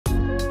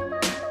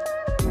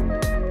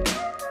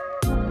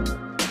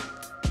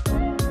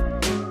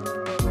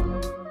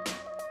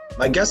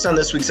My guest on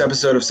this week's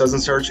episode of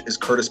Suds Search is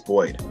Curtis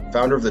Boyd,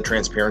 founder of the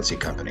Transparency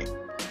Company.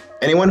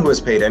 Anyone who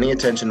has paid any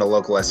attention to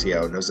local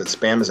SEO knows that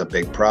spam is a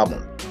big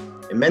problem.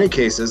 In many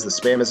cases, the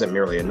spam isn't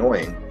merely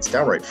annoying, it's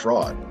downright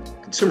fraud.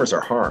 Consumers are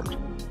harmed.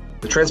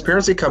 The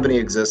Transparency Company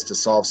exists to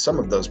solve some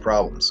of those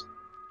problems.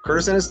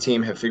 Curtis and his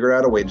team have figured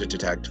out a way to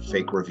detect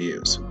fake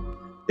reviews.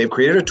 They've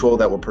created a tool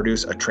that will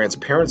produce a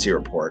transparency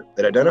report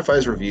that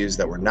identifies reviews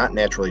that were not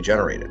naturally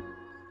generated.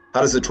 How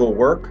does the tool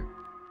work?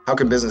 How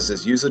can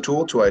businesses use the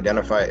tool to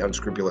identify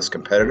unscrupulous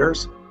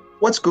competitors?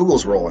 What's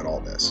Google's role in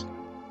all this?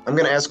 I'm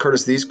going to ask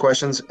Curtis these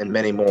questions and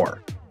many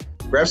more.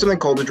 Grab something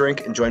cold to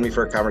drink and join me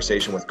for a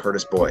conversation with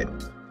Curtis Boyd.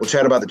 We'll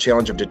chat about the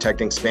challenge of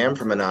detecting spam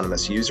from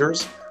anonymous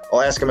users.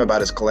 I'll ask him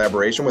about his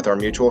collaboration with our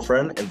mutual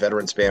friend and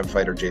veteran spam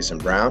fighter Jason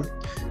Brown.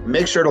 And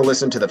make sure to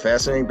listen to the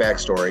fascinating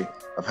backstory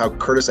of how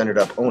Curtis ended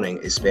up owning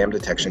a spam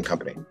detection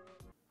company.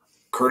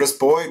 Curtis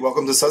Boyd,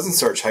 welcome to Suds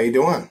Search. How you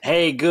doing?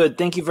 Hey, good.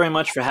 Thank you very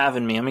much for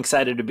having me. I'm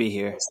excited to be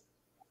here.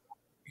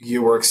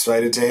 You were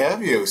excited to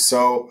have you.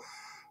 So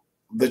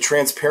the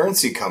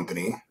Transparency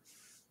Company,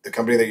 the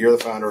company that you're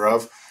the founder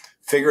of,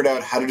 figured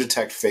out how to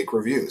detect fake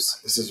reviews.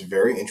 This is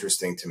very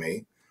interesting to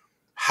me.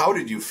 How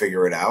did you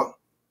figure it out?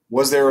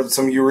 Was there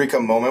some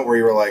eureka moment where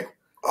you were like,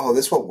 oh,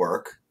 this will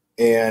work,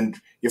 and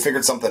you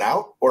figured something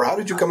out? Or how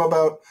did you come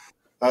about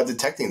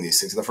detecting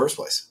these things in the first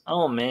place?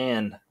 Oh,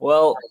 man.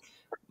 Well,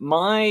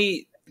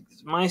 my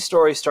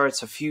story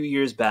starts a few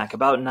years back,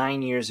 about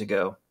 9 years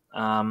ago.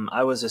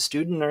 I was a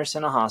student nurse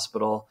in a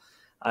hospital.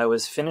 I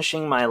was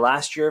finishing my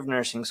last year of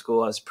nursing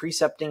school. I was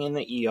precepting in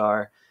the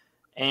ER,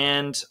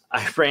 and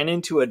I ran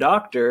into a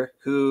doctor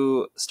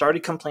who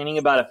started complaining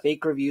about a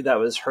fake review that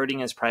was hurting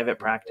his private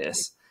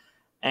practice.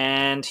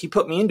 And he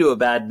put me into a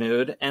bad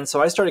mood, and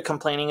so I started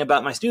complaining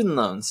about my student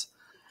loans.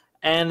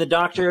 And the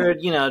doctor,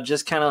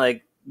 just kind of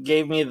like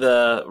gave me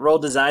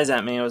rolled his eyes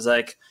at me and was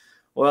like,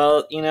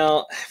 well,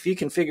 if you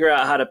can figure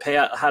out how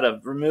to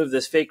remove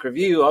this fake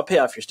review, I'll pay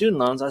off your student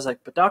loans. I was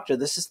like, but doctor,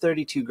 this is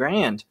 32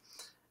 grand.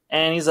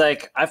 And he's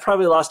like, I've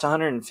probably lost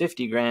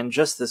 150 grand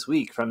just this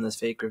week from this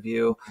fake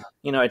review.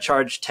 I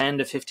charged 10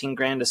 to 15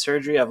 grand a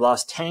surgery. I've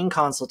lost 10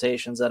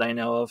 consultations that I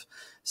know of.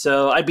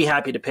 So I'd be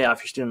happy to pay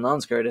off your student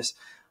loans, Curtis.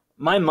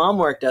 My mom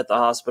worked at the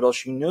hospital.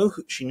 She knew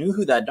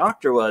who that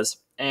doctor was.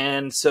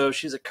 And so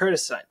she's like,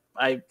 Curtis,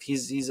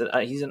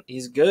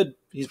 he's good.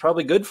 He's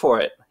probably good for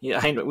it.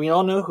 We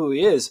all know who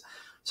he is.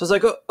 So I was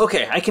like, oh,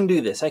 okay, I can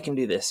do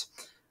this.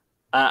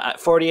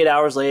 48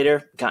 hours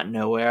later, got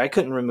nowhere. I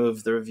couldn't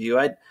remove the review.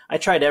 I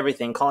tried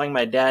everything, calling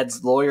my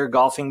dad's lawyer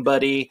golfing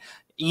buddy,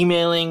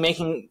 emailing,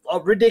 making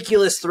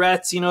ridiculous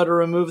threats, to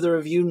remove the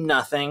review,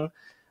 nothing.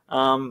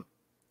 I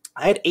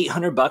had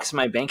 $800 in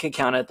my bank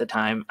account at the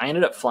time. I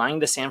ended up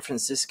flying to San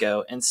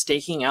Francisco and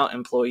staking out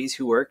employees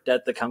who worked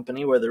at the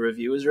company where the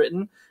review was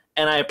written.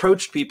 And I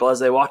approached people as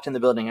they walked in the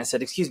building. I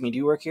said, excuse me, do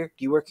you work here?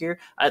 Do you work here?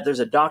 There's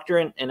a doctor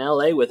in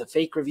LA with a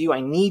fake review. I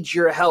need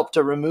your help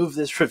to remove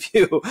this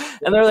review.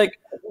 And they're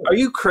like, are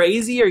you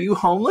crazy? Are you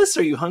homeless?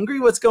 Are you hungry?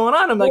 What's going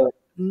on? I'm like,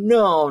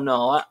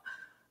 no.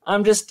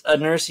 I'm just a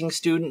nursing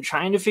student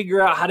trying to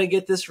figure out how to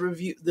get this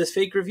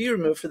fake review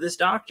removed for this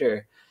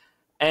doctor.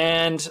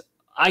 And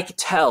I could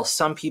tell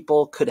some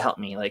people could help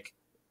me. Like,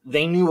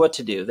 they knew what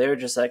to do. They were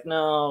just like,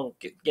 no,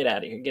 get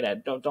out of here. Get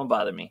out. Don't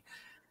bother me.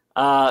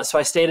 So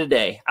I stayed a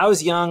day. I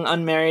was young,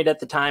 unmarried at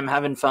the time,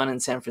 having fun in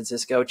San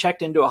Francisco,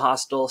 checked into a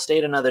hostel,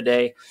 stayed another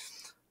day.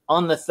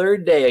 On the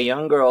third day, a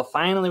young girl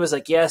finally was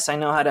like, yes, I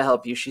know how to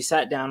help you. She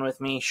sat down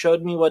with me,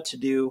 showed me what to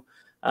do.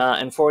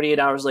 And 48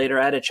 hours later,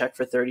 I had a check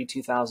for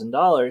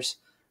 $32,000.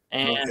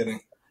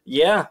 And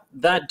yeah,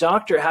 that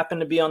doctor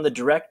happened to be on the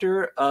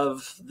director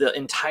of the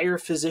entire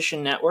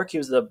physician network. He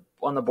was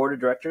on the board of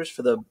directors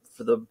for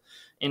the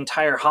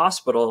entire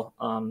hospital.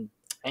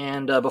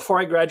 And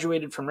before I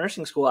graduated from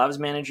nursing school, I was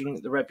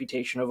managing the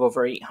reputation of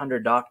over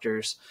 800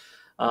 doctors.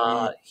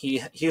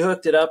 He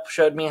hooked it up,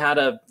 showed me how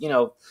to,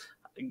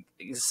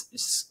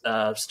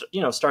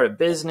 start a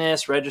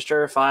business,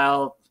 register,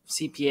 file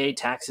CPA,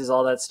 taxes,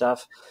 all that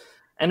stuff.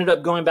 Ended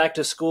up going back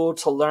to school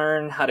to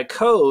learn how to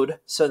code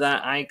so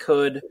that I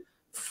could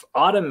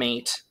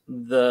automate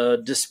the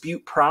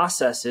dispute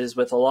processes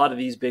with a lot of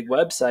these big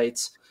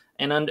websites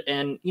and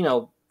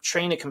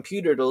train a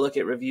computer to look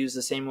at reviews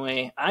the same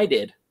way I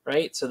did.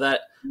 Right. So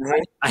that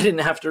I didn't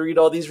have to read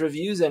all these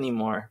reviews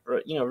anymore.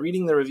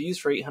 Reading the reviews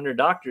for 800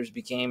 doctors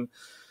became,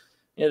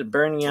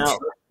 burning out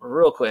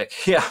real quick.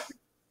 Yeah.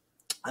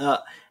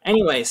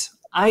 Anyways,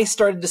 I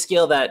started to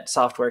scale that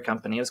software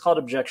company. It was called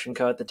Objection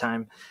Co at the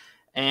time.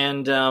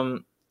 And,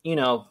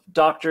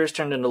 doctors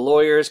turned into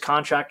lawyers,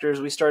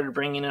 contractors. We started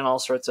bringing in all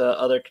sorts of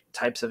other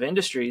types of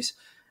industries.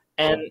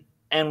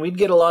 And we'd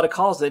get a lot of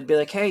calls. They'd be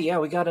like, hey, yeah,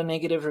 we got a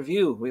negative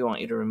review we want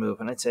you to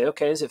remove. And I'd say,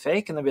 okay, is it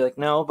fake? And they'd be like,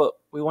 no, but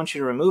we want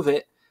you to remove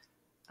it.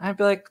 I'd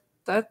be like,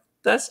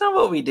 that's not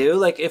what we do.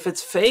 Like, if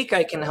it's fake,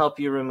 I can help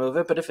you remove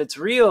it. But if it's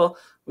real,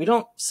 we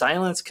don't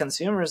silence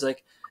consumers.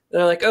 Like,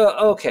 they're like,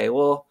 oh, okay,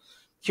 well,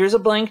 here's a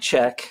blank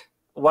check.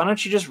 Why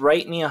don't you just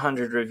write me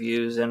 100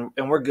 reviews and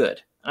we're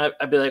good?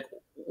 I'd be like,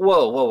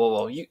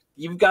 whoa. You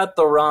you've got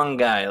the wrong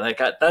guy. Like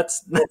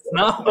that's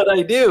not what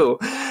I do.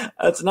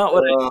 That's not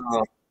what I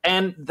do.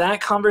 And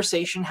that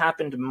conversation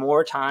happened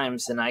more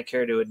times than I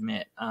care to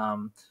admit,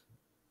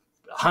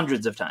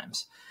 hundreds of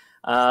times,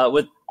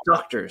 with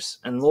doctors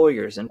and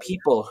lawyers and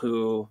people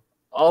who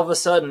all of a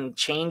sudden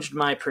changed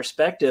my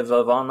perspective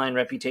of online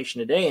reputation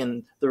today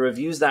and the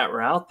reviews that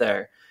were out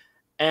there.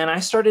 And I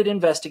started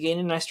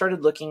investigating and I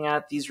started looking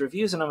at these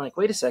reviews and I'm like,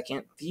 wait a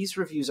second, these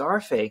reviews are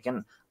fake.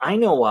 And I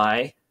know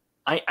why.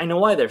 I know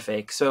why they're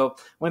fake. So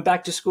went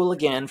back to school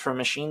again for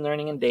machine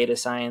learning and data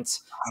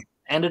science,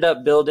 ended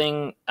up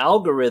building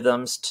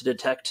algorithms to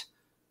detect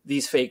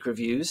these fake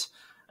reviews.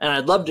 And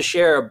I'd love to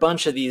share a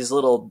bunch of these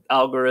little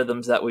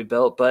algorithms that we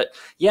built. But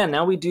yeah,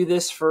 now we do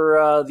this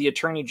for the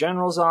Attorney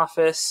General's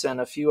office and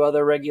a few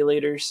other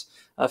regulators,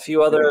 a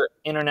few other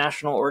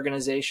international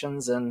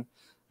organizations. And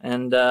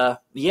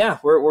yeah,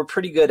 we're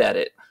pretty good at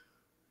it.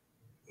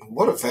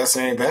 What a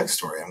fascinating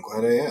backstory. I'm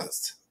glad I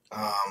asked.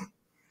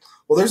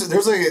 Well,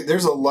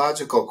 there's a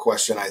logical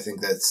question I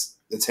think that's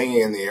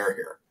hanging in the air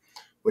here,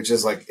 which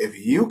is like, if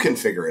you can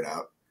figure it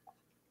out,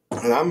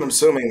 and I'm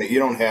assuming that you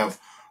don't have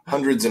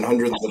hundreds and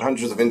hundreds and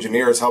hundreds of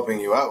engineers helping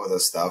you out with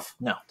this stuff.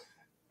 No.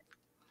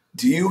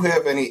 Do you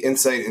have any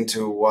insight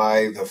into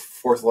why the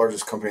fourth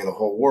largest company in the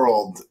whole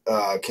world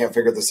can't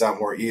figure this out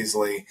more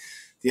easily?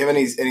 Do you have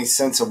any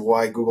sense of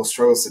why Google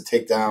struggles to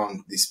take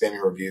down these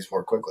spammy reviews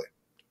more quickly?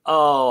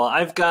 Oh,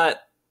 I've got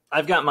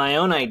my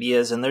own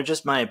ideas, and they're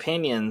just my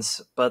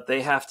opinions, but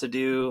they have to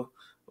do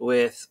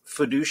with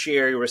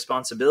fiduciary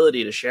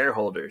responsibility to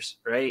shareholders,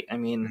 right? I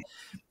mean,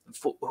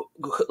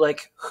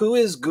 like, who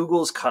is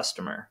Google's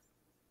customer?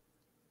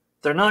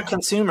 They're not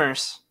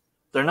consumers.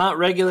 They're not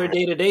regular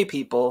day-to-day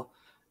people.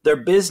 They're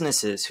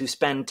businesses who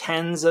spend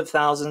tens of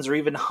thousands or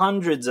even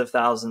hundreds of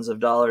thousands of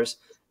dollars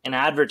in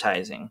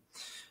advertising.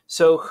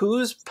 So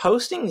who's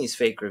posting these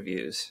fake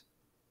reviews?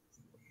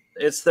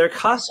 It's their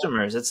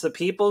customers. It's the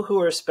people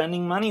who are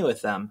spending money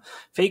with them.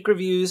 Fake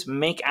reviews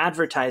make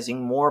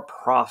advertising more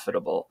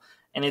profitable.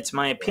 And it's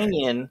my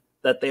opinion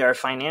that they are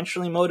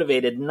financially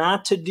motivated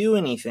not to do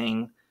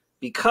anything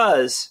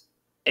because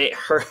it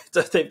hurts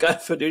that they've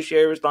got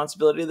fiduciary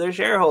responsibility to their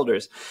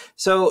shareholders.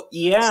 So,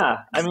 yeah,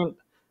 I mean,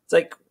 it's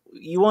like,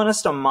 you want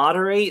us to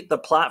moderate the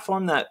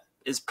platform that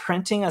is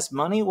printing us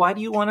money? Why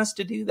do you want us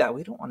to do that?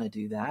 We don't want to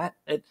do that.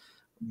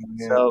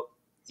 So,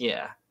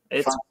 yeah.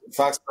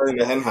 Fox burning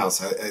the hen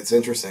house. It's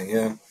interesting,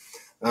 yeah.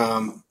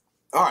 All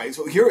right,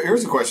 so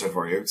here's a question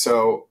for you.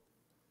 So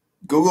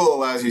Google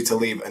allows you to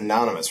leave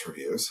anonymous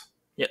reviews.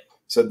 Yep.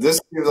 So this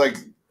seems like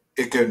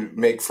it could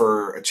make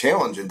for a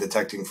challenge in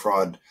detecting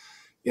fraud.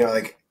 You know,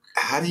 like,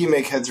 how do you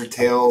make heads or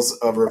tails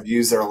of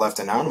reviews that are left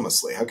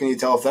anonymously? How can you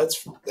tell if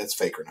that's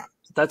fake or not?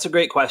 That's a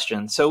great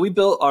question. So we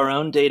built our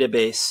own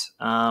database,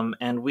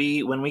 and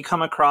when we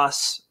come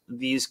across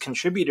these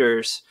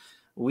contributors,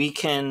 we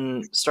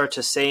can start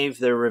to save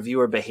their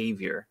reviewer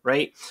behavior,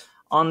 right?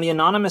 On the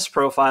anonymous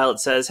profile, it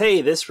says,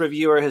 hey, this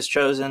reviewer has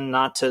chosen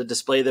not to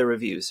display their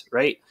reviews,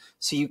 right?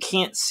 So you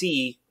can't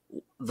see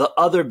the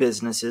other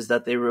businesses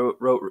that they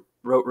wrote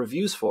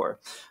reviews for.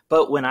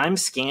 But when I'm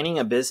scanning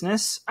a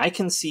business, I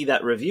can see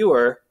that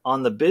reviewer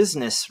on the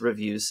business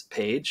reviews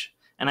page,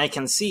 and I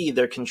can see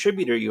their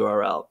contributor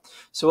URL.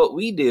 So what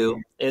we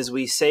do is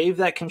we save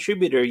that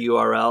contributor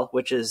URL,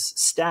 which is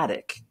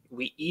static.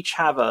 We each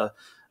have a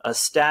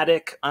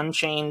static,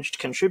 unchanged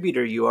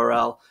contributor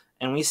URL,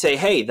 and we say,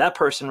 hey, that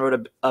person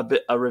wrote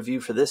a review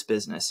for this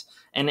business.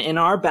 And in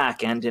our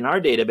backend, in our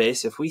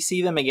database, if we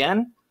see them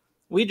again,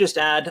 we just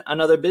add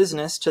another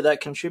business to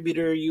that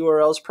contributor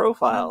URL's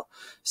profile.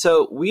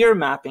 So we are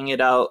mapping it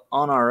out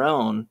on our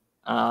own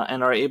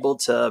and are able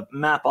to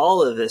map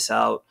all of this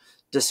out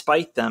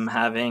despite them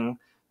having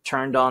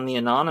turned on the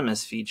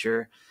anonymous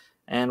feature.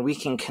 And we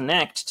can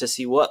connect to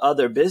see what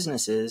other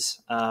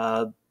businesses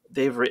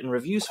they've written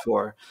reviews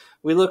for.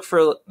 We look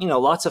for,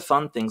 lots of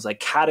fun things like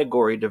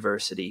category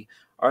diversity.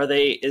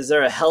 Is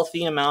there a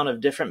healthy amount of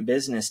different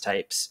business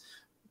types?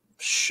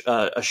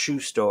 A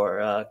shoe store,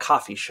 a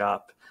coffee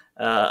shop,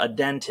 a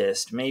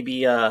dentist,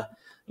 maybe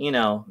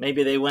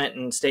maybe they went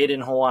and stayed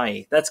in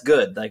Hawaii. That's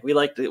good. Like we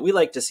like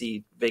to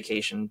see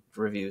vacation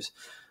reviews.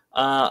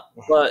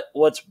 But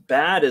what's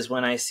bad is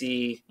when I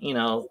see,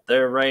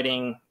 they're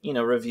writing,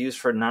 reviews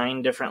for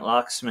 9 different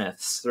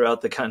locksmiths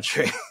throughout the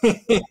country,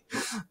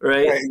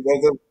 right?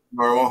 That's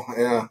normal.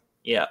 Yeah.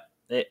 Yeah,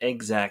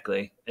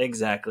 exactly.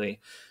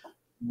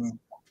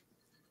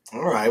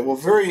 All right. Well,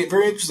 very,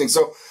 very interesting.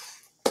 So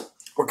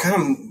we're kind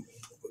of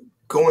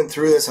going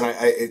through this, and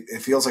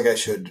it feels like I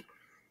should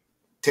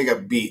take a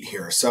beat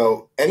here.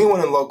 So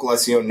anyone in local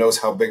SEO knows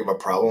how big of a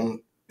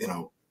problem,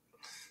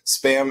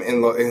 spam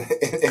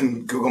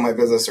in Google My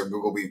Business or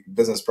Google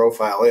Business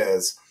Profile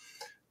is.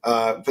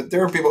 But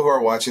there are people who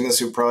are watching this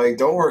who probably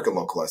don't work in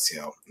local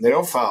SEO. They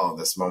don't follow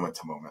this moment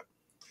to moment.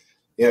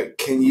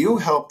 Can you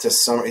help to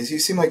summarize? You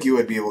seem like you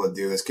would be able to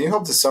do this. Can you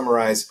help to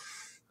summarize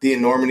the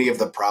enormity of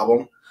the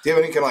problem? Do you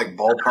have any kind of like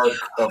ballpark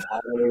of how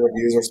many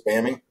reviews are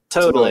spamming?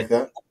 Totally. Like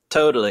that?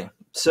 Totally.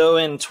 So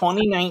in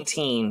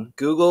 2019,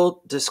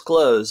 Google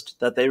disclosed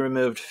that they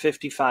removed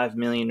 55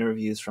 million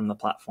reviews from the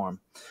platform.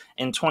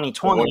 In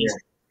 2020,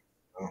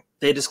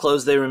 they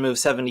disclosed they removed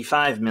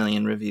 75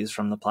 million reviews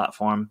from the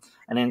platform.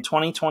 And in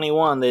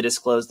 2021, they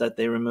disclosed that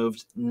they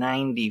removed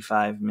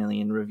 95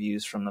 million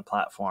reviews from the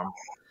platform.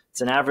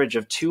 It's an average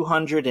of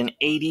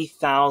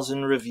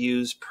 280,000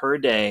 reviews per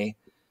day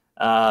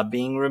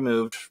being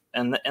removed.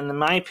 And in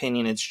my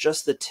opinion, it's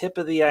just the tip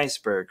of the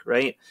iceberg,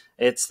 right?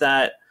 It's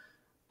that,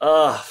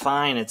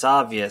 fine, it's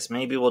obvious.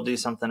 Maybe we'll do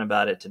something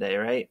about it today,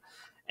 right?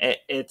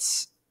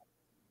 It's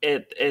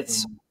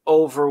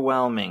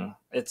overwhelming.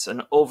 It's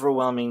an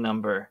overwhelming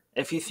number.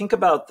 If you think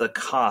about the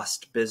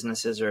cost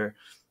businesses are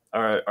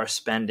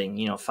spending,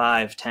 $5,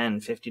 $10,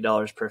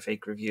 $50 per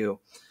fake review,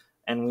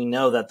 and we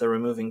know that they're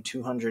removing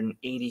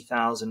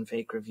 280,000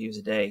 fake reviews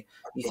a day.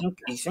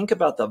 You think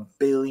about the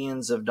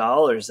billions of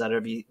dollars that are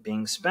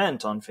being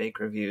spent on fake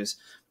reviews.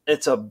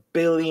 It's a $1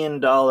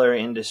 billion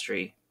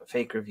industry.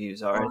 Fake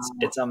reviews are.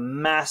 It's a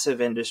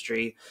massive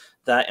industry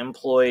that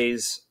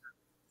employs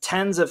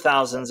tens of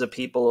thousands of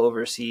people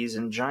overseas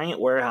in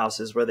giant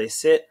warehouses where they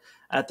sit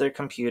at their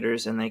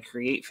computers and they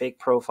create fake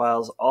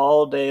profiles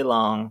all day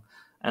long,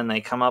 and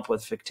they come up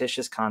with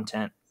fictitious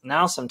content,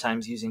 now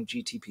sometimes using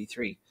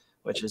GTP3,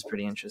 which is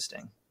pretty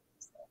interesting.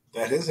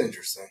 That is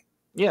interesting.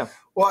 Yeah.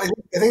 Well, I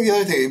think the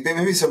other thing,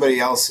 maybe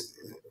somebody else,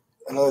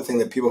 another thing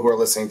that people who are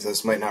listening to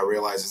this might not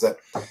realize is that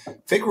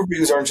fake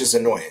reviews aren't just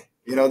annoying.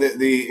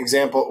 The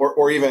example,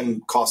 or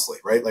even costly,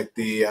 right? Like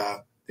the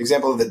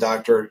example of the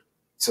doctor,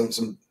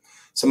 some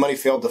money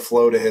failed to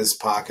flow to his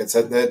pockets.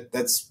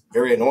 That's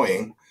very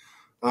annoying.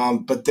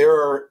 But there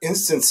are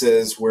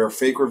instances where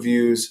fake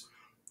reviews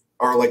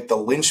are like the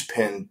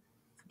linchpin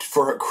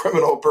for a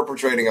criminal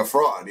perpetrating a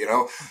fraud.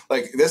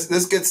 Like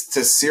this gets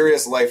to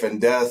serious life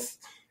and death,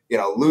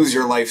 lose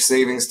your life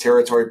savings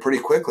territory pretty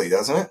quickly,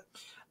 doesn't it?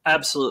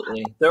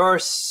 Absolutely. There are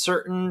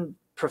certain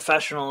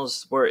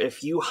professionals where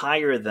if you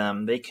hire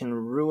them, they can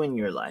ruin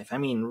your life. I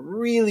mean,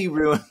 really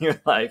ruin your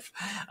life.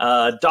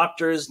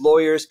 Doctors,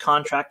 lawyers,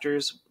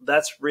 contractors,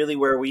 that's really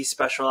where we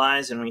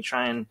specialize, and we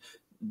try and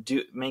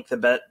make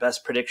the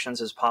best predictions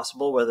as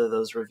possible, whether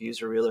those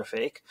reviews are real or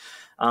fake.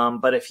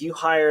 But if you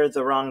hire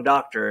the wrong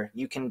doctor,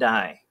 you can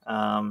die.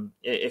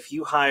 If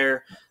you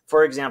hire,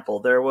 for example,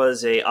 there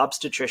was a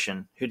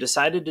obstetrician who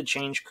decided to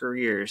change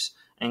careers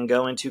and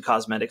go into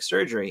cosmetic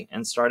surgery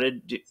and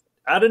started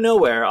out of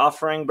nowhere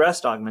offering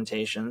breast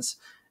augmentations.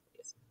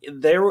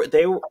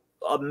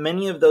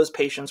 Many of those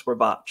patients were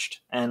botched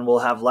and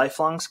will have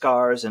lifelong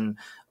scars and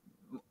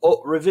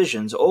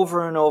revisions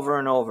over and over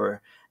and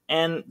over.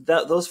 And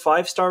those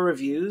 5-star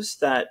reviews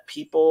that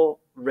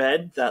people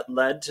read that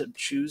led to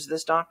choose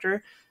this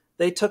doctor,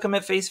 they took them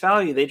at face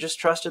value. They just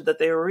trusted that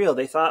they were real.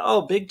 They thought,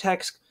 oh, big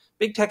tech's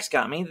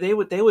got me. They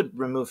would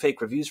remove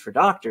fake reviews for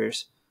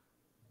doctors.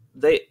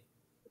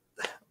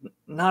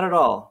 Not at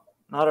all.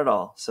 Not at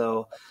all.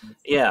 So,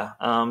 yeah,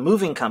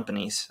 moving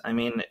companies. I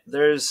mean,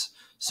 there's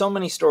so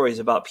many stories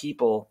about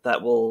people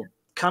that will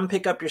come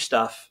pick up your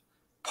stuff,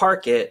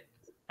 park it,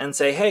 and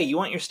say, hey, you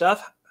want your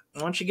stuff?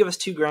 Why don't you give us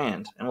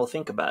 $2,000 and we'll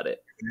think about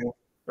it? Yeah.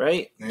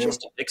 Right? Yeah.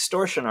 Just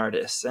extortion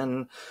artists.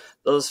 And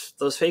those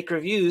fake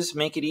reviews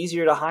make it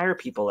easier to hire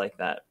people like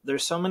that.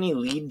 There's so many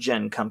lead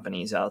gen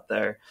companies out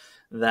there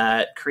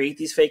that create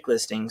these fake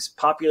listings,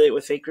 populate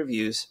with fake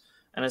reviews.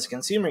 And as a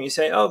consumer, you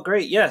say, oh,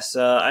 great, yes,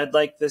 I'd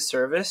like this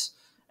service.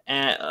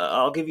 And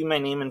I'll give you my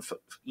name and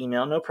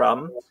email, no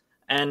problem.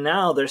 And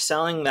now they're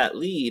selling that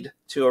lead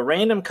to a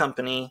random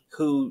company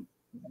who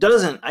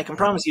I can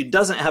promise you,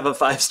 doesn't have a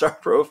 5-star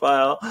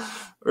profile,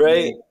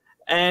 right?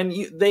 And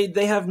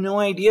they have no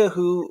idea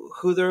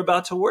who they're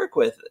about to work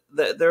with.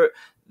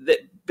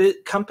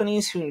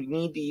 Companies who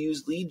need to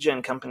use lead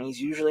gen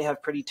companies usually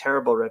have pretty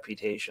terrible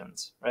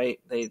reputations, right?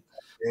 They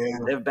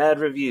have bad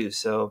reviews.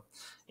 So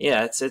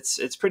yeah,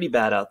 it's pretty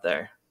bad out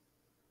there.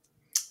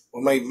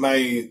 Well,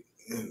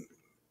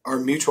 our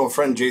mutual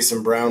friend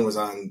Jason Brown was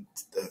on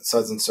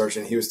Suds Search,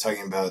 and he was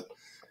talking about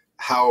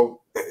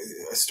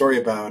a story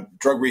about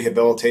drug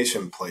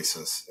rehabilitation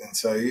places. And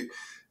so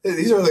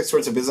these are the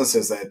sorts of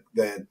businesses that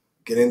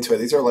get into it.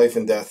 These are life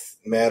and death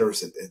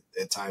matters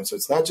at times. So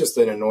it's not just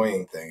an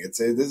annoying thing.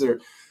 These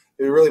are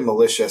really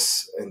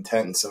malicious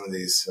intent in some of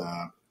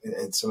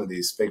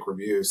these fake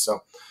reviews.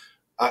 So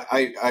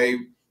I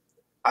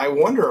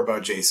wonder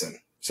about Jason.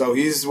 So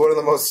he's one of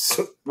the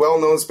most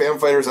well-known spam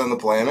fighters on the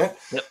planet.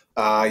 Yep.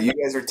 You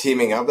guys are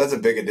teaming up. That's a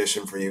big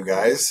addition for you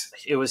guys.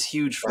 It was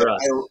huge for us.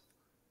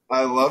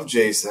 I love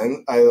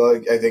Jason.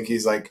 I think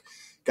he's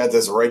got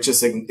this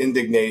righteous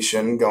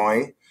indignation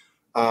going.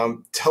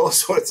 Tell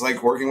us what it's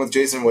like working with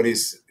Jason, what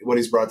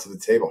he's brought to the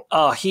table.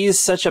 Oh, he's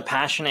such a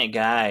passionate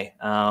guy.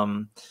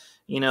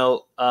 He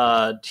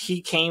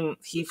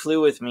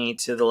flew with me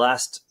to the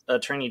last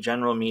Attorney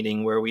General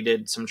meeting where we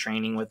did some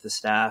training with the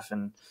staff,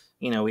 and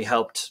we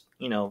helped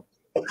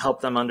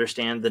them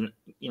understand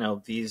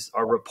these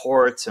are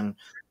reports and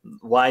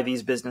why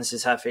these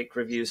businesses have fake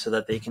reviews so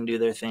that they can do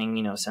their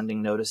thing,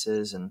 sending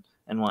notices and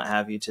what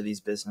have you to these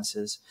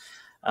businesses.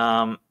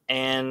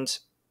 And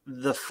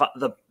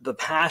the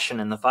passion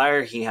and the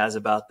fire he has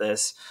about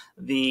this,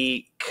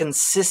 the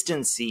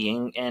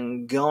consistency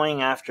and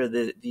going after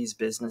these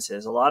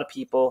businesses. A lot of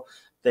people,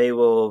 they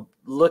will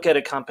look at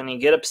a company,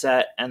 get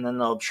upset, and then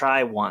they'll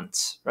try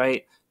once,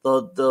 right?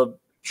 They'll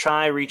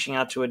try reaching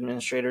out to an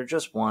administrator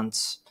just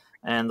once,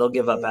 and they'll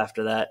give up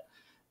after that.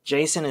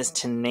 Jason is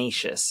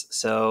tenacious,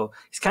 so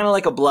he's kind of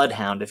like a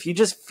bloodhound. If you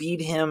just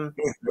feed him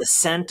the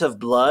scent of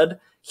blood,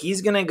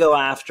 he's going to go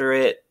after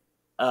it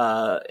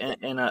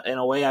in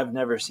a way I've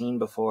never seen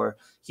before.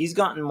 He's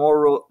gotten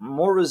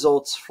more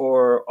results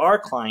for our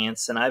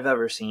clients than I've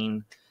ever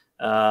seen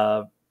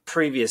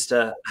previous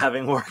to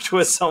having worked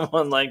with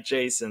someone like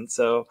Jason.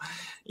 So,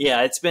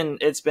 yeah, it's been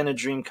a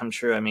dream come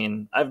true. I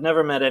mean, I've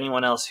never met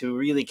anyone else who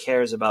really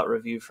cares about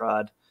review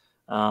fraud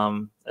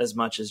as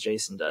much as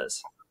Jason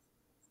does.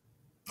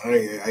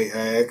 I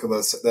echo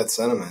that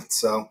sentiment.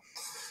 So,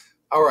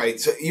 all right.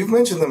 So you've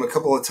mentioned them a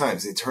couple of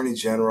times. The Attorney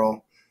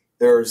General,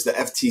 there's the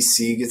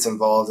FTC gets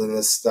involved in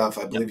this stuff.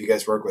 I believe you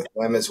guys work with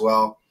them as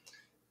well.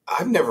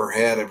 I've never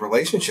had a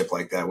relationship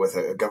like that with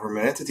a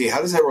government entity.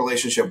 How does that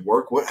relationship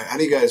work? How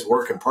do you guys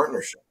work in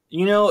partnership?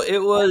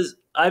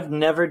 I've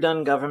never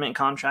done government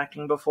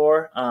contracting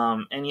before,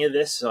 any of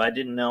this, so I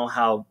didn't know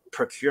how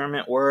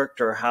procurement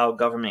worked or how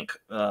government,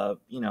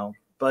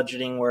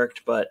 budgeting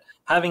worked, but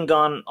having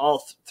gone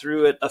all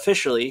through it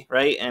officially,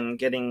 right, and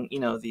getting,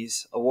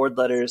 these award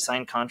letters,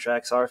 signed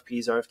contracts,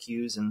 RFPs,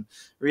 RFQs, and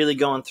really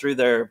going through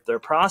their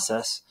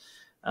process,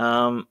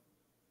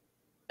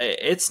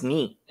 it's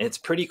neat. It's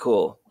pretty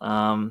cool.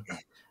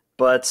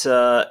 But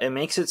it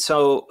makes it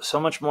so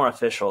much more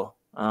official.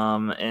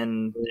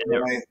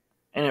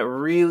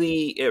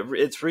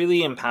 It's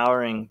really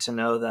empowering to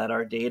know that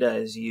our data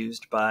is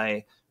used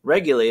by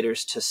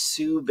regulators to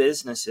sue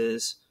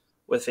businesses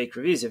with fake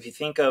reviews. If you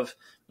think of,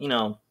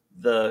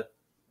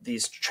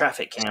 these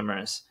traffic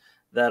cameras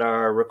that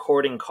are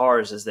recording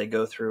cars as they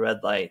go through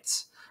red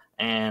lights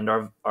and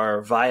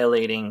are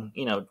violating,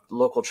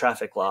 local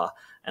traffic law,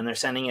 and they're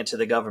sending it to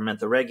the government,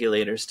 the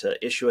regulators,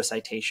 to issue a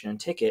citation and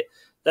ticket.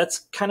 That's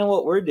kind of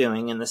what we're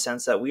doing, in the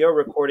sense that we are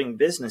recording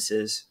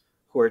businesses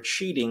who are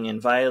cheating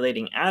and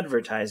violating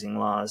advertising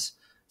laws,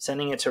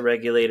 sending it to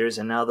regulators,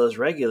 and now those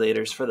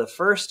regulators, for the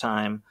first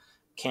time,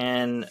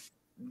 can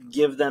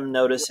give them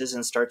notices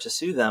and start to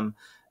sue them.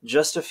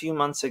 Just a few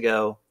months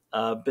ago,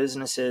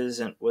 businesses,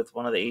 and with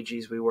one of the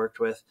AGs we worked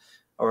with,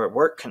 or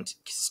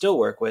still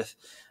work with,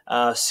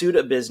 sued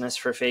a business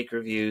for fake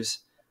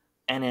reviews,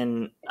 and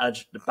in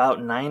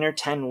about 9 or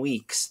 10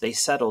 weeks, they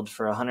settled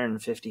for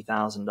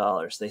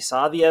 $150,000. They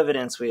saw the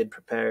evidence we had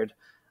prepared,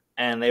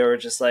 and they were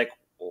just like,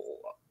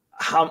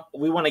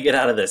 we want to get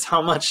out of this.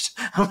 How much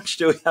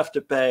do we have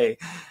to pay?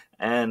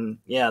 And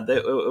yeah,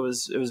 it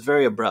was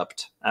very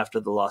abrupt after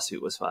the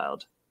lawsuit was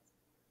filed.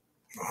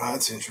 Oh,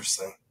 that's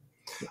interesting.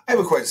 I have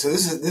a question.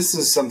 So this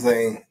is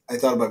something I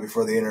thought about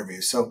before the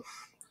interview. So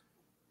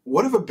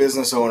what if a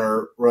business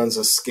owner runs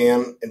a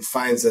scam and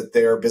finds that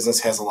their business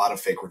has a lot of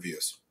fake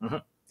reviews? Mm-hmm.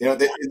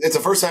 It's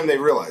the first time they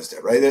realized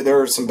it, right?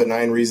 There are some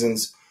benign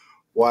reasons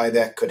why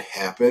that could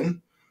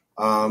happen,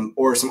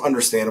 or some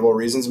understandable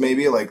reasons,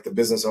 maybe, like the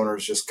business owner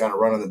is just kind of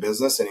running the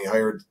business and he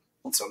hired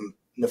some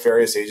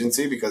nefarious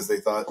agency because they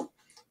thought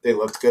they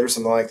looked good or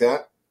something like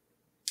that.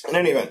 In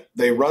any event,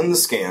 they run the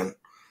scan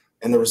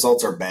and the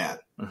results are bad.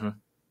 Mm-hmm.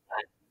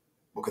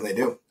 What can they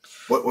do?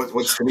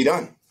 What's to be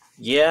done?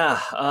 Yeah.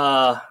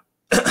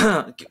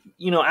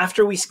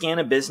 After we scan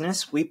a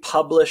business, we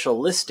publish a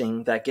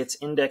listing that gets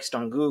indexed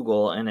on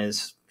Google and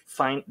is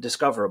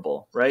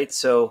discoverable, right?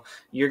 So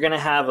you're going to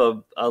have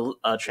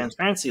a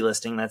transparency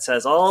listing that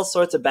says all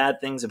sorts of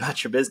bad things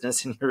about your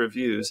business in your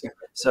reviews.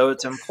 So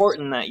it's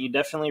important that you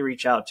definitely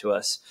reach out to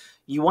us.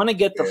 You want to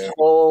get the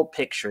full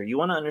picture. You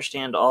want to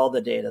understand all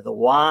the data, the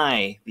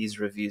why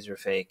these reviews are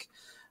fake.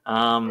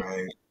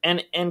 Right.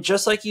 And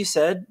just like you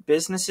said,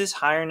 businesses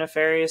hire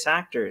nefarious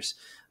actors.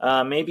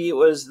 Maybe it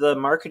was the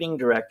marketing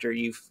director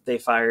they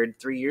fired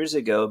 3 years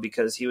ago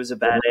because he was a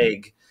bad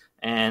egg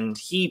and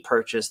he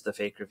purchased the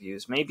fake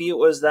reviews. Maybe it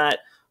was that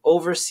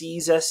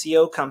overseas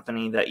SEO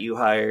company that you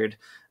hired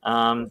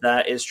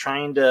that is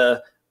trying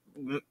to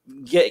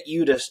get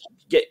you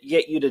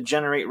to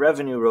generate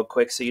revenue real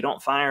quick so you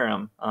don't fire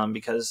them,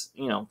 because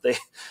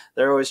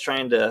they're always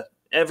trying to.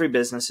 Every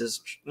business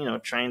is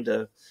trying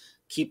to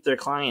keep their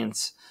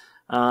clients.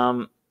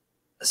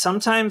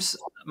 Sometimes,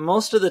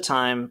 most of the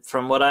time,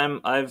 from what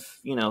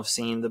I've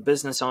seen, the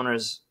business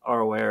owners are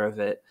aware of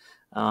it.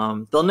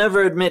 They'll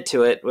never admit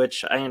to it,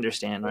 which I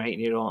understand, right?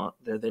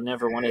 They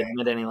never want to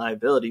admit any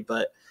liability.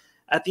 But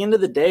at the end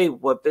of the day,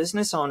 what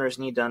business owners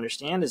need to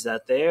understand is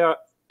that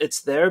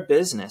it's their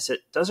business. It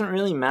doesn't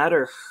really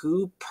matter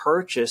who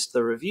purchased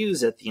the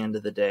reviews at the end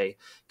of the day,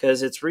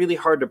 because it's really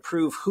hard to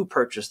prove who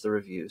purchased the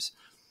reviews.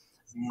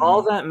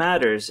 All that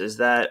matters is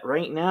that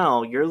right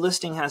now your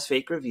listing has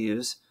fake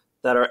reviews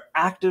that are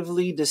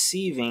actively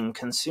deceiving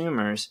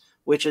consumers,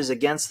 which is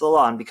against the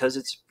law. And because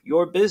it's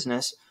your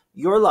business,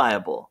 you're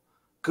liable.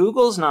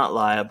 Google's not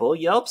liable.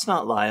 Yelp's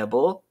not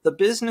liable. The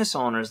business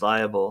owner's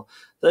liable.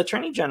 The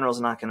Attorney General's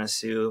not going to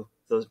sue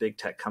those big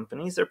tech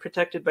companies. They're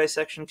protected by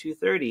Section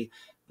 230.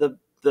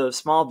 The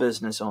small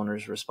business owner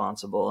is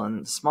responsible,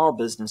 and the small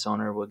business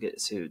owner will get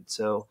sued.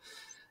 So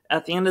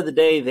at the end of the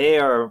day, they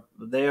are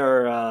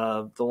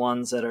the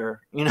ones that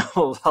are,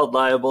 held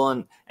liable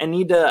and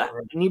need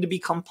to be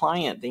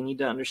compliant. They need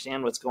to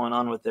understand what's going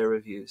on with their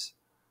reviews.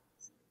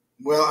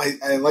 Well,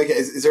 I like it.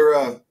 Is there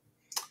a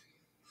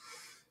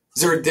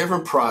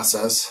different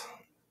process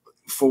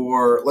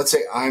for, let's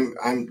say I'm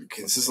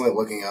consistently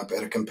looking up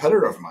at a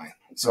competitor of mine.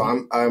 So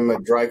I'm a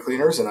dry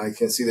cleaners, and I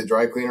can see the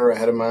dry cleaner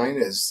ahead of mine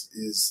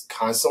is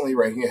constantly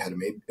ranking ahead of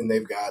me, and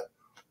they've got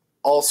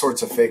all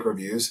sorts of fake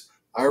reviews.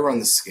 I run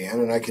the scan,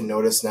 and I can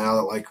notice now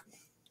that, like,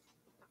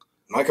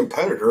 my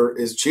competitor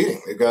is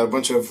cheating. They've got a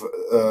bunch of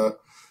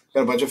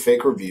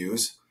fake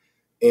reviews,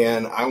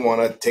 and I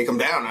want to take them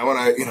down. I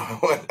want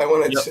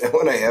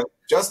to have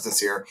justice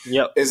here.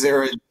 Yep. Is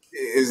there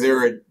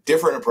a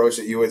different approach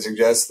that you would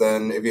suggest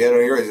than if you had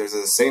on yours? Is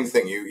it the same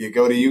thing? You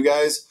go to you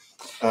guys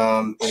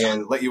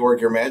and let you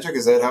work your magic?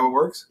 Is that how it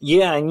works?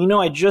 Yeah, and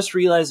I just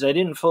realized I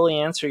didn't fully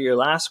answer your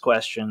last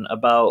question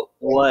about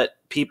what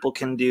people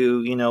can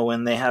do,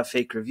 when they have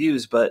fake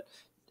reviews. But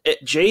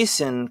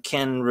Jason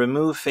can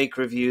remove fake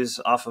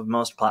reviews off of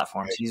most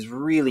platforms. Right. He's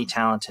really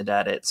talented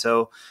at it.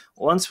 So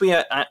once we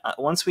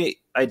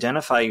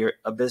identify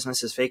a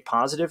business's fake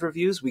positive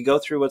reviews, we go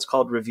through what's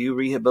called review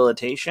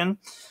rehabilitation.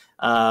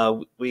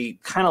 We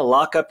kind of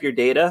lock up your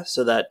data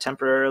so that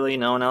temporarily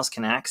no one else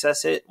can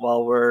access it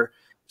while we're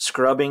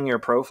scrubbing your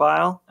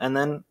profile, and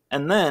then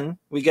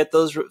we get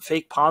those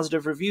fake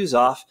positive reviews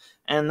off,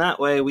 and that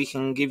way we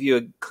can give you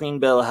a clean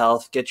bill of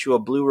health, get you a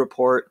blue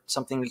report,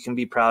 something you can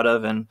be proud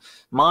of, and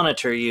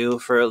monitor you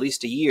for at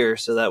least a year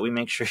so that we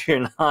make sure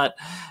you're not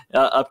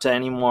up to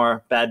any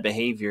more bad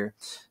behavior.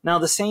 Now,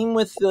 the same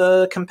with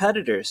the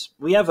competitors.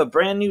 We have a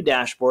brand new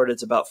dashboard.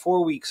 It's about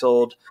 4 weeks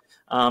old.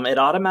 It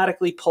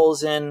automatically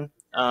pulls in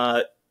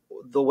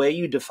the way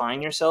you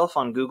define yourself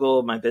on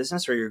Google My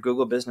Business or your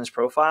Google Business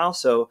profile.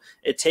 So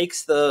it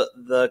takes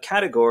the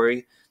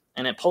category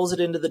and it pulls it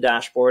into the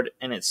dashboard,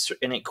 and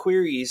it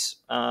queries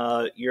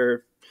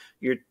your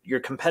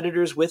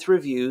competitors with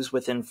reviews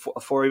within a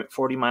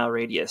 40-mile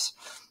radius.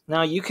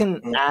 Now you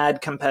can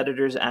add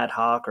competitors ad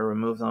hoc or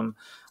remove them,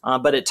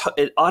 but it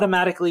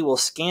automatically will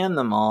scan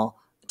them all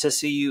to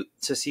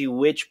see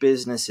which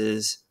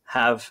businesses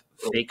have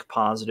fake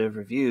positive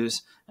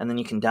reviews, and then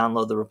you can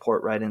download the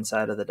report right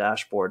inside of the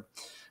dashboard.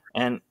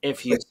 And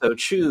if you so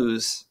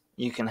choose,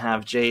 you can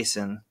have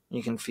Jason.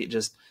 You can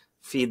just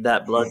feed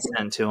that blood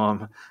sent to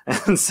him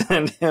and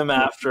send him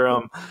after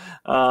him.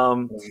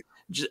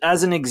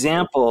 As an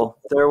example,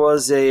 there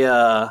was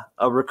a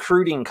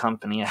recruiting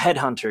company, a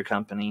headhunter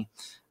company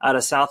out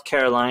of South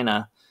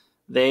Carolina.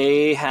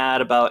 They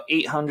had about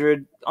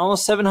 800,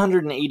 almost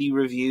 780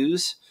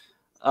 reviews.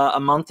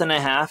 A month and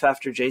a half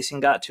after Jason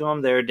got to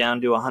them, they're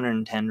down to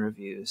 110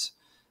 reviews.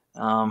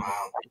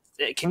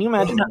 Can you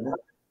imagine that?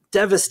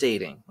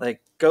 Devastating.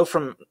 Like, go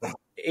from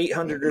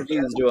 800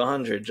 reviews to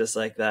 100 just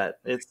like that.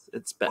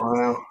 It's bad.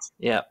 Wow.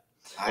 Yeah.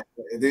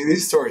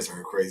 These stories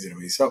are crazy to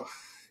me. So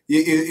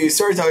you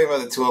started talking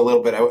about the tool a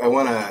little bit. I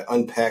want to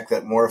unpack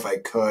that more if I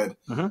could.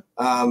 Mm-hmm.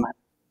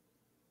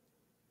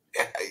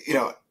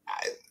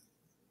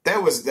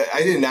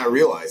 I did not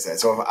realize that.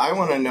 So if I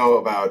want to know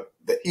about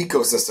the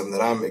ecosystem that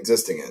I'm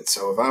existing in,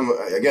 so if I'm,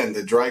 again,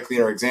 the dry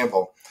cleaner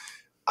example,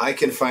 I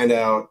can find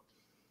out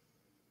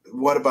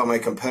what about my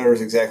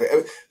competitors exactly.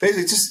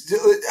 Basically, just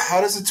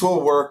how does the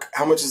tool work?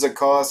 How much does it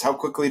cost? How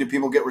quickly do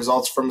people get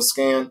results from a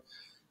scan?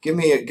 Give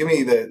me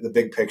the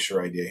big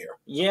picture idea here.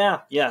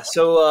 Yeah.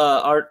 So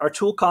our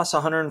tool costs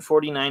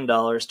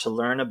 $149 to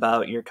learn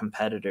about your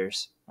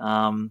competitors,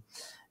 and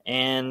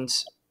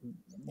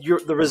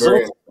the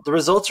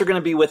results are going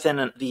to be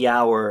within the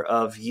hour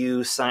of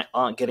you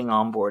getting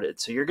onboarded.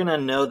 So you're going to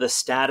know the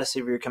status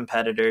of your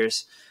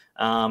competitors,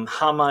 how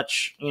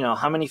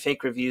many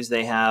fake reviews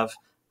they have,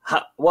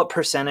 what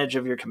percentage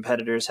of your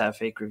competitors have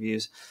fake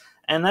reviews.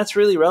 And that's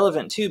really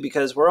relevant too,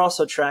 because we're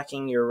also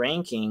tracking your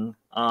ranking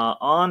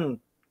on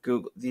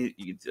Google, the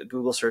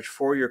Google search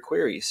for your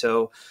query.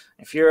 So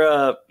if you're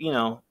a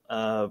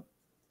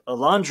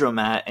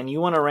laundromat and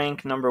you want to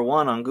rank number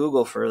 1 on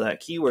Google for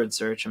that keyword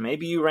search, and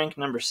maybe you rank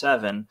number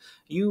 7,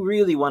 you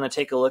really want to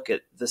take a look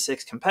at the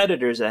 6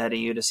 competitors ahead of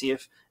you to see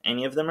if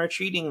any of them are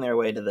cheating their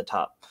way to the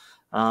top.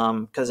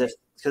 Because if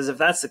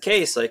that's the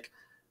case,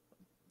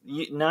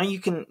 now you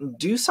can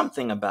do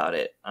something about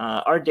it.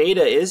 Our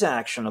data is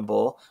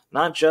actionable,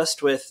 not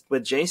just with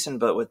Jason,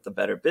 but with the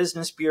Better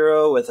Business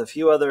Bureau, with a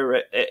few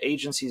other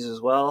agencies as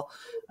well.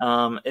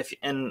 If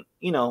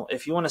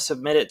you want to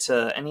submit it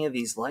to any of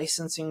these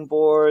licensing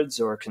boards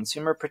or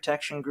consumer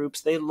protection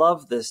groups, they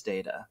love this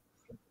data.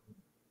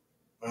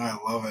 I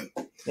love it.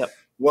 Yep.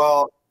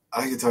 Well,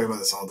 I could talk about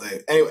this all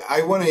day. Anyway,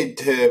 I wanted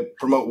to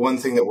promote one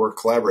thing that we're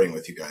collaborating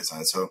with you guys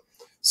on. So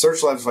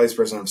SearchLab's Vice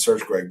President of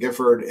Search, Greg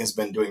Gifford, has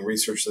been doing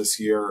research this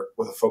year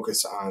with a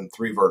focus on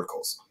 3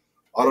 verticals: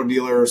 auto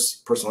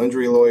dealers, personal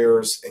injury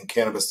lawyers, and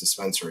cannabis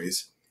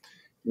dispensaries.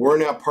 We're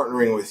now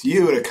partnering with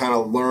you to kind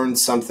of learn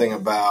something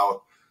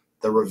about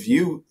the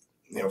review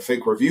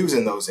fake reviews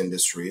in those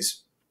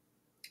industries.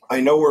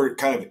 I know we're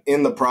kind of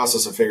in the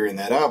process of figuring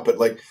that out, but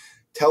like,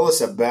 tell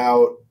us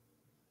about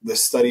the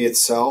study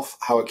itself,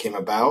 how it came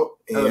about,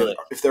 and Totally.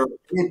 if there are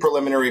any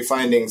preliminary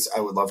findings,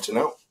 I would love to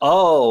know.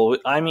 Oh,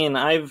 I mean,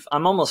 I'm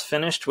almost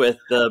finished with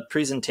the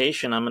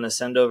presentation. I'm going to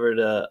send over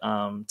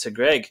to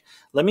Greg.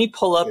 Let me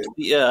pull up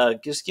the.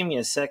 Just give me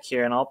a sec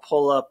here, and I'll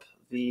pull up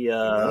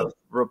the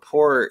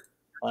report.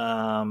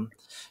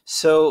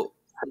 So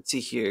let's see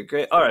here.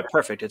 Great. All right,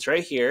 perfect. It's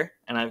right here,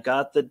 and I've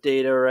got the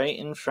data right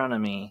in front of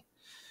me.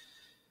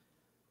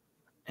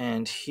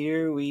 And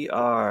here we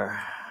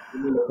are. I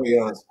didn't mean to put you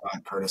on the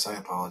spot, Curtis. I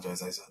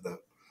apologize. I said that.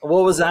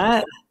 What was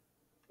that?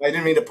 I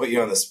didn't mean to put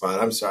you on the spot.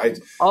 I'm sorry.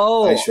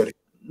 Oh, I should.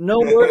 No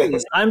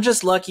worries. I'm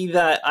just lucky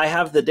that I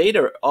have the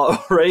data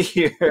right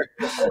here.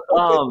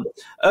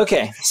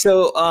 Okay,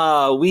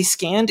 so we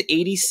scanned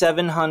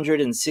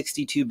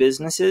 8,762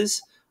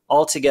 businesses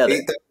altogether.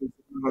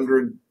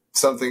 8,700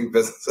 something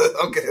businesses.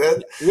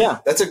 Okay,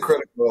 that's a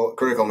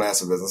critical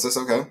mass of businesses.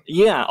 Okay.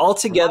 Yeah,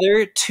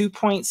 altogether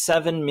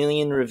 2.7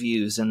 million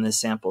reviews in this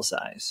sample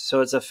size.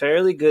 So it's a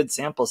fairly good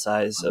sample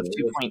size of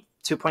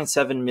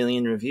 2.7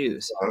 million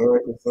reviews. I'm gonna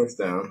write this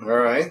down. All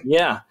right.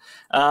 Yeah,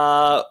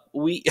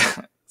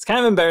 it's kind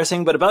of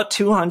embarrassing, but about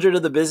 200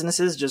 of the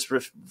businesses just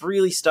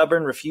really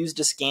stubborn, refused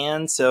to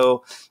scan.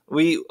 So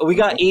we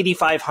got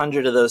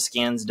 8,500 of those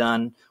scans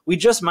done. We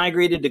just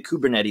migrated to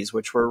Kubernetes,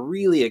 which we're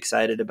really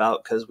excited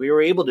about because we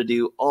were able to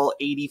do all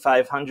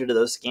 8,500 of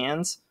those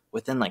scans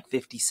within like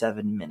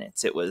 57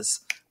 minutes. It was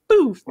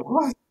poof.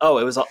 Oh,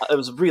 it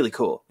was really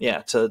cool.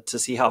 Yeah, to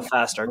see how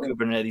fast our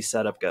Kubernetes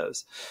setup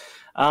goes.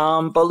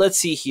 But let's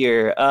see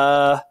here.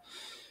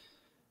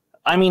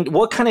 I mean,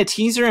 what kind of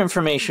teaser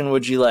information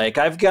would you like?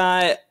 I've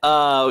got,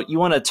 you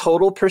want a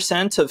total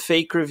percent of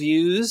fake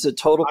reviews? I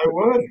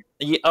would.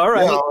 Yeah, all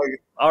right. Yeah,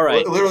 all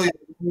right. Literally,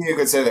 you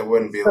could say that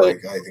wouldn't be I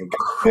think.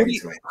 Who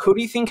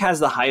do you think has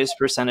the highest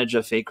percentage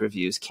of fake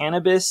reviews?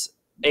 Cannabis,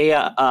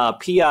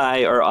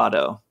 PI, or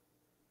auto?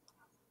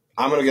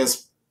 I'm going to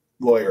guess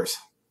lawyers.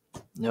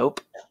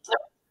 Nope.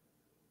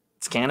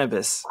 It's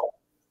cannabis.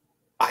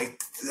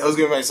 That was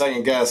going to be my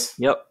second guess.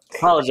 Yep.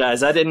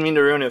 Apologize. I didn't mean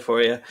to ruin it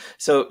for you.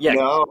 So, yeah.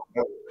 No.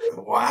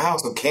 Wow.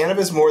 So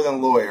cannabis more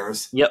than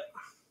lawyers. Yep.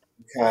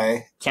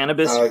 Okay.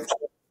 Cannabis.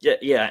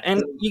 Yeah.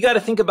 And you got to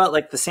think about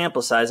like the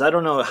sample size. I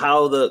don't know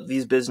how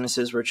these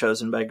businesses were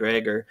chosen by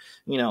Greg or,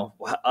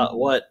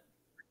 what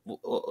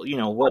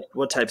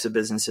types of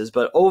businesses,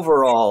 but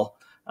overall,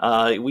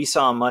 we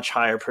saw a much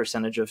higher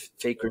percentage of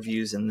fake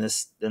reviews in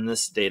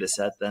this data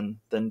set than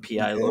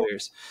PI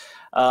lawyers.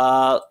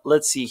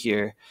 Let's see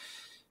here.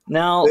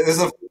 Now, this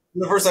is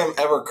the first time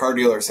ever car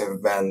dealers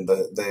have been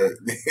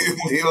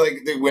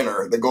the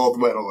winner, the gold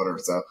medal winner.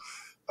 So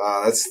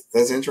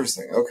that's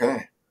interesting.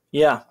 Okay.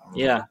 Yeah.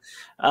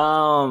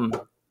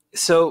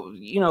 So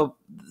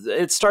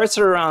it starts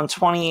at around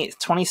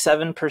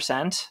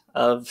 27%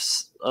 of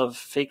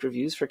fake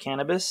reviews for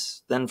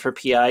cannabis. Then for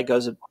PI it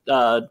goes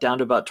down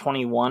to about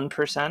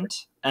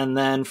 21%, and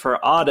then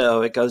for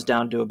auto it goes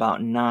down to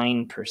about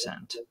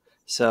 9%.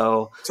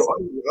 So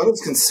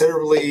auto's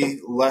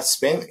considerably less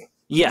spammy.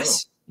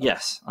 Yes.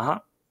 Yep.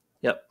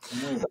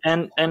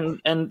 And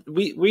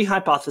we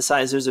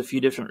hypothesize there's a few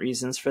different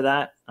reasons for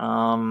that.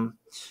 In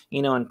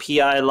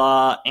PI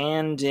law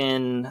and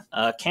in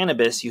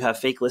cannabis, you have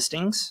fake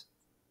listings,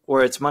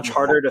 where it's much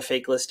harder to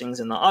fake listings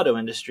in the auto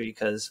industry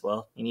because,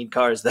 well, you need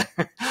cars there.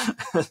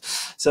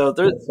 So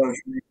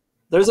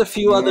there's a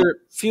few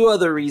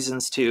other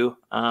reasons too.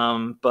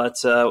 But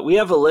we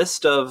have a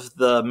list of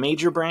the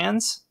major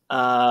brands.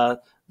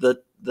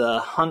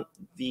 The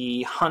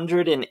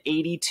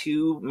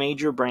 182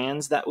 major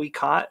brands that we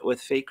caught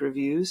with fake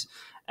reviews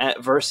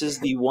versus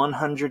the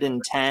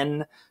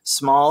 110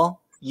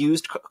 small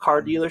used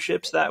car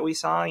dealerships that we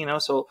saw.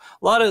 So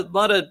a lot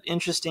of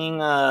interesting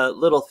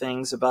little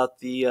things about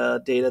the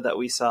data that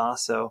we saw.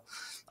 So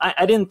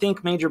I didn't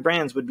think major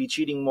brands would be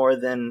cheating more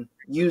than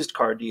used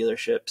car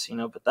dealerships.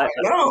 But that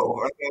I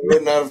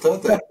would not have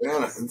thought that.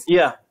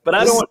 Yeah, but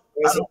I don't.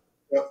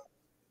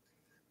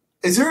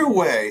 Is there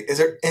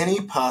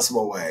any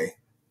possible way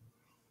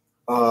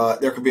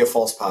there could be a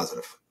false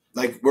positive?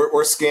 Like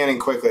we're scanning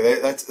quickly.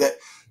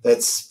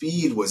 That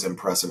speed was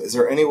impressive. Is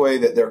there any way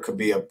that there could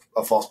be a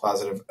false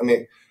positive? I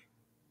mean,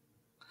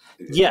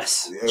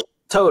 yes,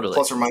 totally.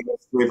 Plus or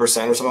minus 3% or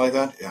something like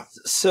that? Yeah.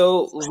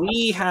 So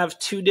we have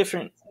two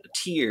different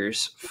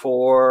tiers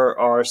for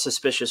our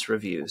suspicious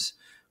reviews.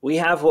 We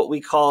have what we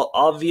call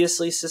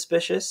obviously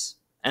suspicious,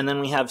 and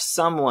then we have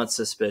somewhat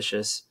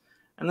suspicious,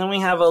 and then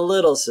we have a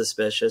little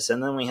suspicious,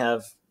 and then we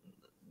have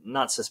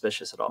not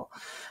suspicious at all.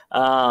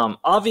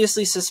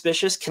 Obviously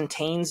suspicious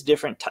contains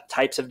different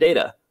types of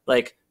data,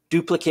 like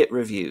duplicate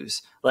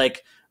reviews.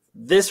 Like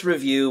this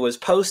review was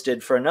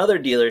posted for another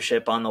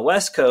dealership on the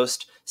West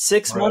Coast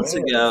 6 months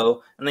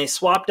ago, and they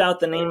swapped out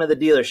the name of the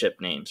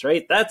dealership names,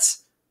 right?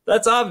 That's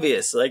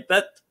obvious. Like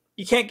that,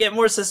 you can't get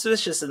more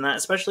suspicious than that,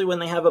 especially when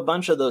they have a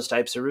bunch of those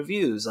types of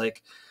reviews.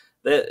 Like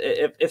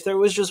if there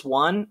was just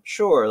one,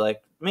 sure,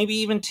 like maybe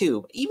even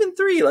two, even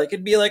three, like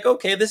it'd be like,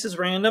 okay, this is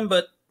random,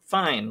 but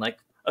fine. Like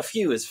a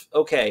few is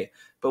okay.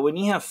 But when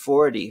you have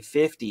 40,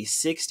 50,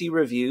 60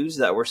 reviews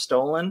that were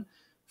stolen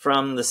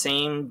from the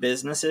same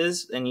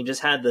businesses, and you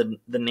just had the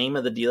name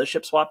of the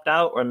dealership swapped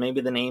out, or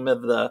maybe the name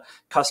of the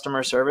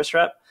customer service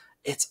rep,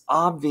 it's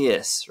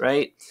obvious,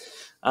 right?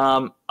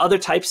 Other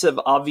types of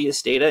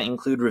obvious data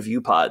include review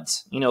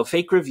pods.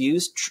 Fake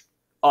reviews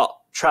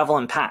travel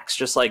in packs,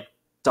 just like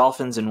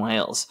dolphins and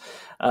whales.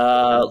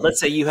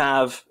 Let's say you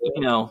have,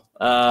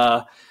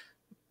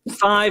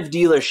 5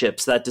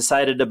 dealerships that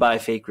decided to buy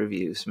fake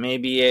reviews.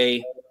 Maybe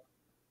a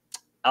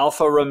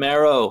Alfa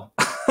Romero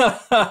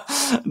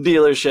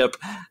dealership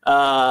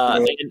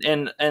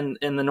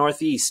in the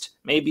Northeast,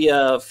 maybe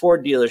a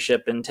Ford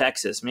dealership in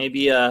Texas,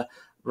 maybe a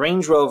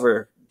Range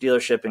Rover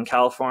dealership in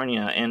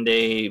California, and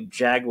a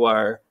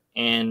Jaguar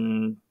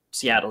in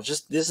Seattle.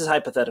 Just this is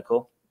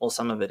hypothetical. Well,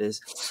 some of it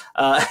is.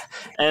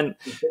 And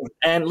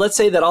let's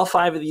say that all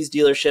 5 of these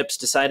dealerships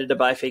decided to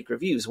buy fake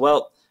reviews.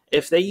 Well,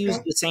 if they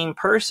used the same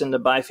person to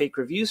buy fake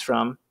reviews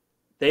from,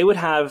 they would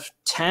have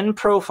 10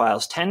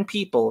 profiles, 10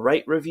 people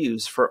write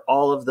reviews for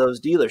all of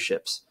those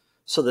dealerships.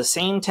 So the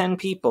same 10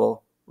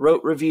 people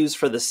wrote reviews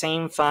for the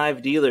same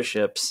 5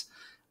 dealerships.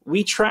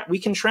 We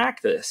can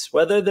track this,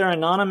 whether they're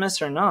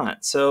anonymous or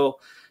not. So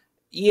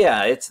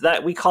yeah, it's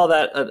that we call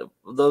that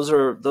those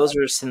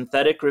are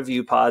synthetic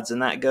review pods,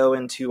 and that go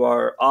into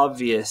our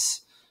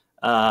obvious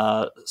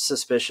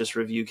suspicious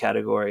review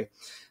category.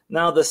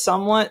 Now, the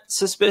somewhat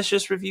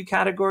suspicious review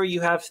category,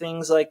 you have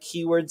things like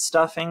keyword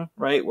stuffing,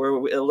 right?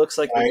 Where it looks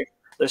like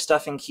they're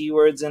stuffing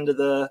keywords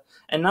into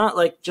and not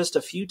like just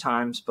a few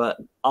times, but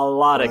a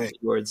lot of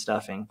keyword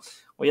stuffing.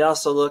 We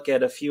also look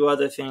at a few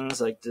other things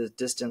like the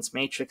distance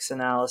matrix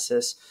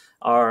analysis,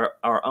 our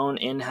own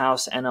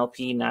in-house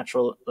NLP,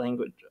 natural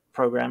language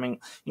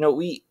programming.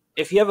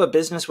 If you have a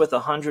business with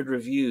 100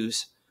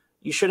 reviews,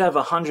 you should have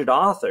 100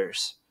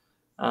 authors.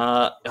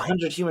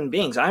 100 human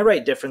beings. I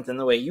write different than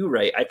the way you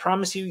write. I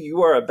promise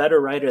you are a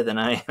better writer than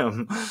I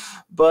am.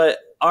 But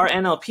our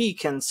NLP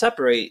can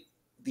separate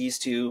these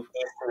two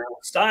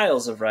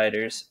styles of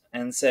writers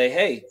and say,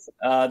 hey,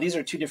 these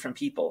are 2 different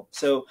people.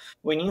 So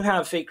when you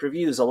have fake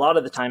reviews, a lot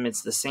of the time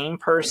it's the same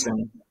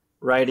person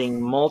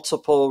writing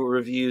multiple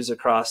reviews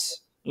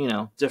across,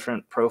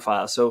 different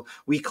profiles. So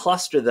we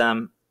cluster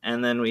them,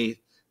 and then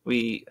we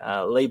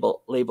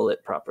label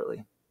it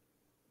properly.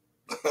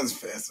 That's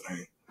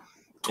fascinating.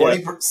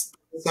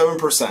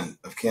 27%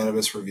 of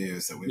cannabis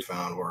reviews that we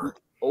found were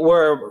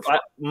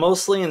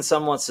mostly and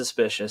somewhat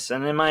suspicious.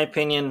 And in my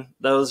opinion,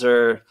 those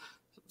are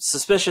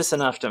suspicious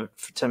enough to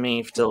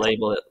me to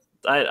label it.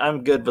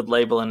 I'm good with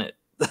labeling it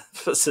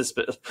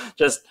suspicious,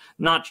 just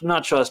not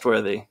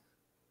trustworthy.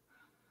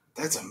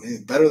 That's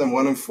amazing. Better than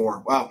 1 in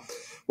 4. Wow.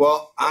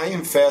 Well, I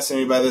am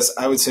fascinated by this.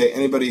 I would say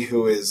anybody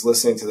who is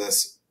listening to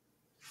this,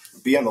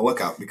 be on the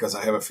lookout, because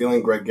I have a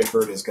feeling Greg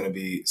Gifford is going to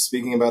be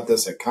speaking about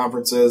this at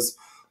conferences.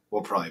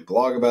 We'll probably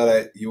blog about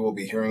it. You will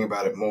be hearing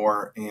about it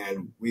more,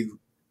 and we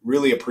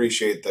really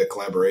appreciate the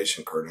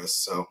collaboration, Curtis.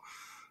 So,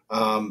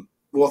 well,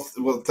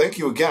 thank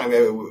you again. I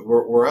mean,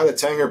 we're out of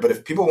time here, but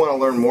if people want to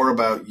learn more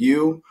about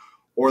you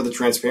or the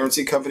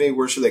Transparency Company,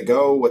 where should they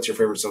go? What's your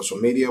favorite social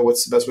media?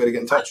 What's the best way to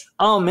get in touch?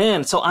 Oh,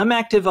 man. So I'm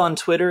active on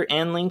Twitter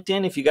and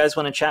LinkedIn. If you guys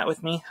want to chat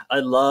with me, I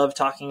love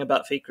talking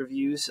about fake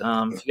reviews.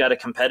 If you got a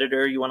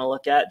competitor you want to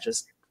look at,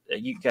 just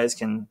you guys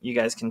can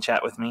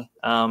chat with me.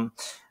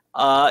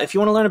 If you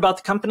want to learn about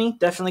the company,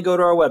 definitely go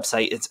to our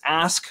website. It's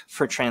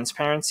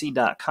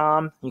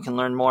askfortransparency.com. You can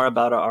learn more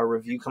about our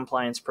review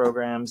compliance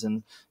programs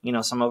and,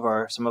 some of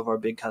our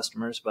big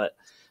customers. But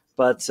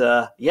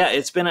yeah,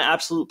 it's been an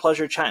absolute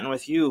pleasure chatting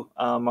with you,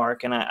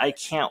 Mark, and I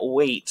can't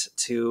wait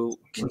to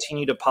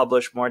continue to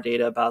publish more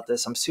data about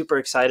this. I'm super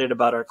excited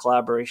about our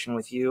collaboration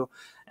with you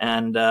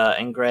and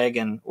Greg,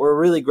 and we're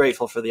really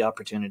grateful for the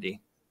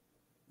opportunity.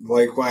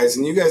 Likewise,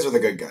 and you guys are the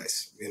good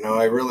guys.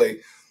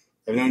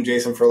 I've known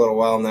Jason for a little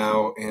while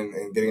now, and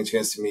getting a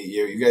chance to meet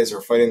you. You guys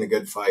are fighting the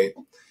good fight,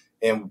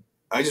 and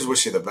I just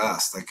wish you the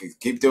best. Like,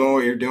 keep doing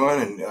what you're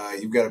doing, and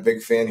you've got a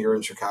big fan here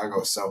in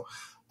Chicago. So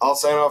I'll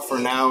sign off for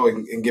now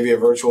and give you a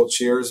virtual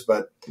cheers.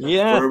 But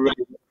yeah, for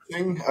everybody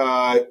listening,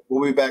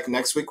 we'll be back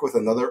next week with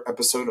another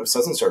episode of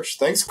Suds Search.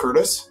 Thanks,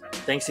 Curtis.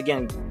 Thanks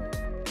again.